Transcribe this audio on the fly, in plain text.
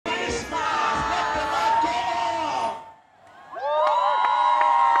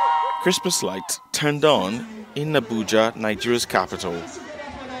Christmas lights turned on in Abuja, Nigeria's capital.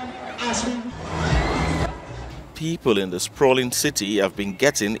 People in the sprawling city have been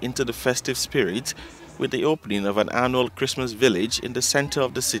getting into the festive spirit with the opening of an annual Christmas village in the center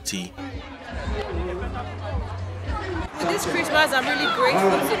of the city. With this Christmas, I'm really grateful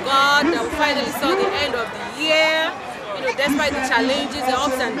to God that we finally saw the end of the year. You know, despite the challenges, the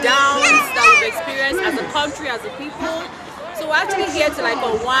ups and downs that we've experienced as a country, as a people. So we're actually here to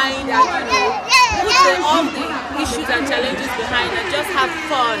unwind and put all the issues and challenges behind and just have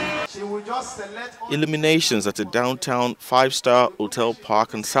fun. Illuminations at a downtown five-star hotel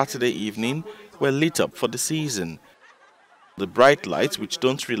park on Saturday evening were lit up for the season. The bright lights, which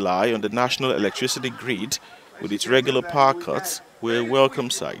don't rely on the national electricity grid with its regular power cuts, were a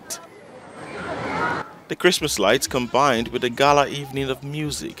welcome sight. The Christmas lights combined with a gala evening of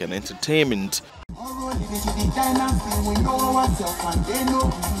music and entertainment.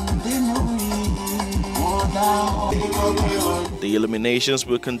 The illuminations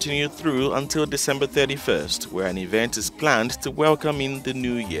will continue through until December 31st, where an event is planned to welcome in the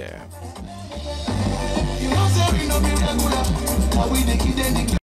new year.